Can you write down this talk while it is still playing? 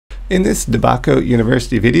In this DeBacco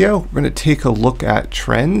University video, we're going to take a look at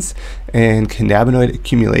trends and cannabinoid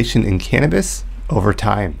accumulation in cannabis over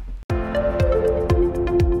time.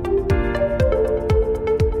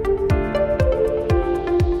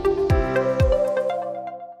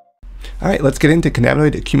 All right, let's get into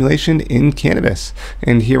cannabinoid accumulation in cannabis.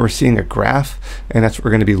 And here we're seeing a graph, and that's what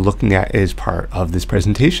we're going to be looking at as part of this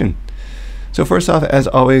presentation. So first off, as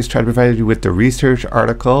always, try to provide you with the research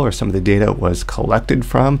article or some of the data was collected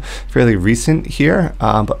from, fairly recent here.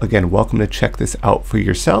 But again, welcome to check this out for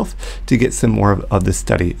yourself to get some more of the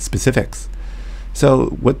study specifics. So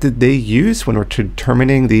what did they use when we're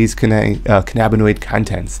determining these cannabinoid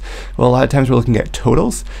contents? Well, a lot of times we're looking at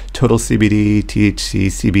totals, total CBD, THC,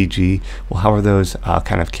 CBG. Well, how are those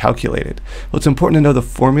kind of calculated? Well, it's important to know the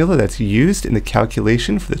formula that's used in the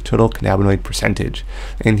calculation for the total cannabinoid percentage.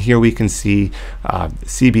 And here we can see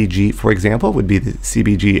CBG, for example, would be the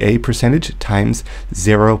CBGA percentage times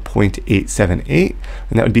 0.878,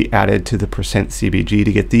 and that would be added to the percent CBG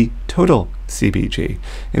to get the total CBG.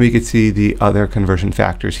 And we could see the other conversion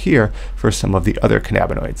factors here for some of the other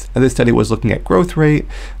cannabinoids. Now, this study was looking at growth rate,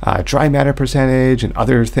 dry matter percentage, and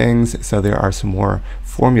other things, so there are some more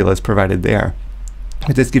formulas provided there.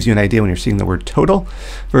 But this gives you an idea when you're seeing the word total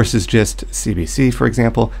versus just CBC, for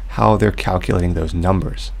example, how they're calculating those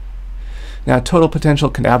numbers. Now, total potential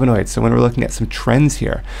cannabinoids. So when we're looking at some trends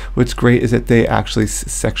here, what's great is that they actually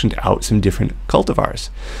sectioned out some different cultivars.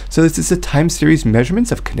 So this is a time series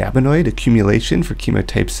measurements of cannabinoid accumulation for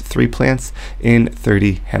chemotypes 3 plants in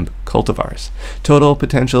 30 hemp cultivars. Total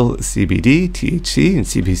potential CBD, THC, and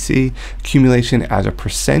CBC accumulation as a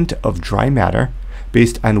percent of dry matter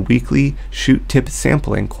based on weekly shoot tip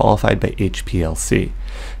sampling qualified by HPLC.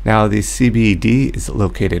 Now, the CBD is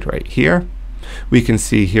located right here. We can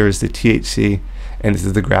see here is the THC, and this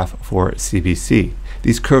is the graph for CBC.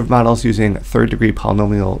 These curved models using third-degree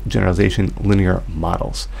polynomial generalization linear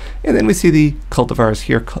models. And then we see the cultivars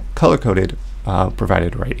here color-coded,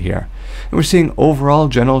 provided right here. And we're seeing overall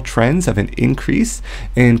general trends of an increase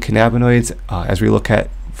in cannabinoids as we look at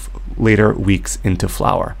later weeks into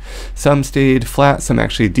flower. Some stayed flat, some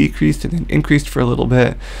actually decreased and then increased for a little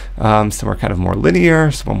bit. Some are kind of more linear,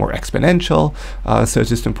 some are more exponential. So it's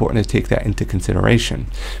just important to take that into consideration.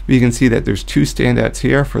 We can see that there's two standouts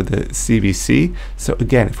here for the CBC. So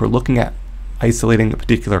again, if we're looking at isolating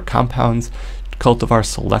particular compounds, cultivar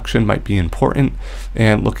selection might be important,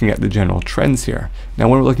 and looking at the general trends here. Now,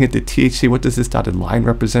 when we're looking at the THC, what does this dotted line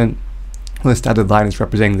represent? Well, this dotted line is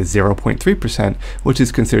representing the 0.3%, which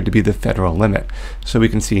is considered to be the federal limit. So we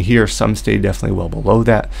can see here some stayed definitely well below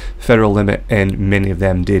that federal limit, and many of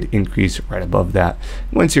them did increase right above that.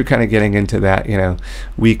 Once you're kind of getting into that,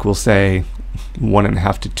 week, we'll say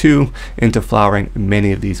 1.5 to 2 into flowering,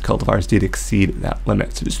 many of these cultivars did exceed that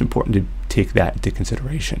limit. So just important to take that into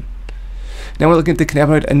consideration. Now we're looking at the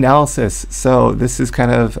cannabinoid analysis. So this is kind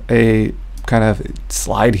of a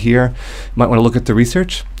slide here. You might want to look at the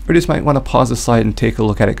research, or just might want to pause the slide and take a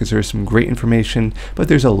look at it because there's some great information, but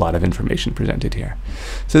there's a lot of information presented here.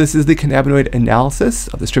 So this is the cannabinoid analysis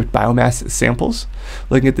of the stripped biomass samples.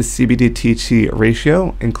 Looking at the CBD THC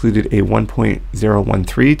ratio, included a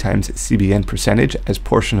 1.013 times CBN percentage as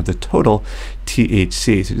portion of the total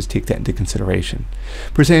THC, so just take that into consideration.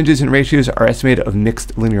 Percentages and ratios are estimated of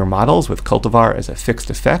mixed linear models with cultivar as a fixed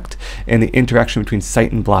effect and the interaction between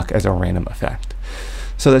site and block as a random effect.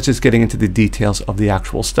 So that's just getting into the details of the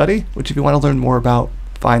actual study, which if you want to learn more about,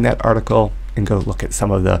 find that article and go look at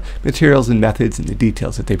some of the materials and methods and the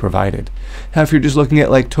details that they provided. Now, if you're just looking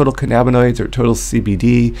at like total cannabinoids or total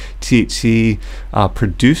CBD, THC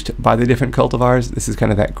produced by the different cultivars, this is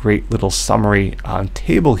kind of that great little summary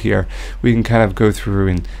table here. We can kind of go through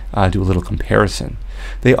and do a little comparison.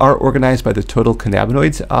 They are organized by the total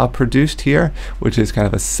cannabinoids produced here, which is kind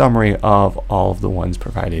of a summary of all of the ones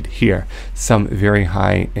provided here. Some very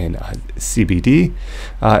high in CBD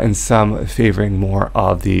and some favoring more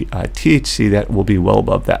of the THC that will be well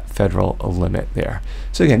above that federal limit there.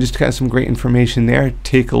 So again, just kind of some great information there.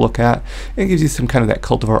 Take a look at, and it gives you some kind of that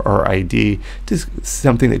cultivar or ID, just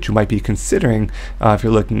something that you might be considering if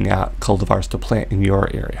you're looking at cultivars to plant in your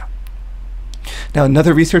area. Now,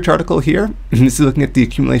 another research article here, this is looking at the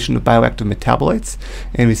accumulation of bioactive metabolites,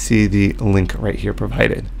 and we see the link right here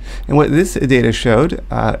provided. And what this data showed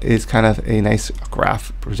is kind of a nice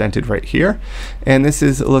graph presented right here, and this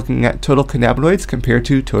is looking at total cannabinoids compared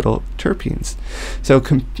to total terpenes. So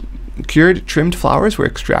cured trimmed flowers were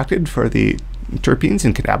extracted for the terpenes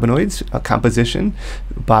and cannabinoids composition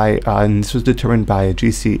by, and this was determined by a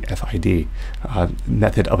GCFID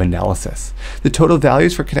method of analysis. The total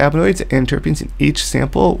values for cannabinoids and terpenes in each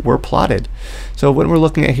sample were plotted. So when we're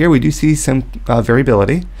looking at here, we do see some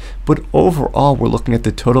variability, but overall we're looking at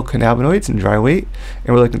the total cannabinoids and dry weight,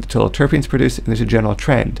 and we're looking at the total terpenes produced, and there's a general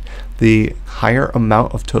trend. The higher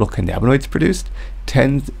amount of total cannabinoids produced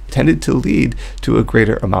tended to lead to a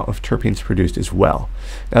greater amount of terpenes produced as well.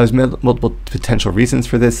 Now, there's multiple potential reasons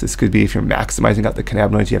for this. This could be if you're maximizing out the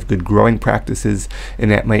cannabinoids, you have good growing practices, and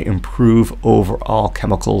that might improve overall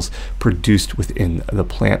chemicals produced within the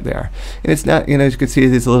plant there. And it's not, as you can see,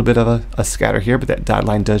 there's a little bit of a scatter here, but that dotted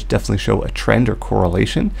line does definitely show a trend or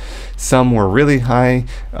correlation. Some were really high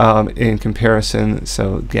in comparison.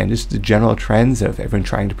 So again, just the general trends of everyone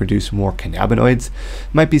trying to produce more cannabinoids.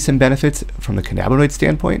 Might be some benefits from the cannabinoid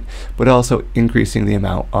standpoint, but also increasing the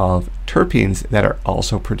amount of terpenes that are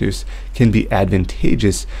also produced can be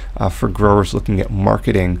advantageous for growers looking at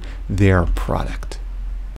marketing their product.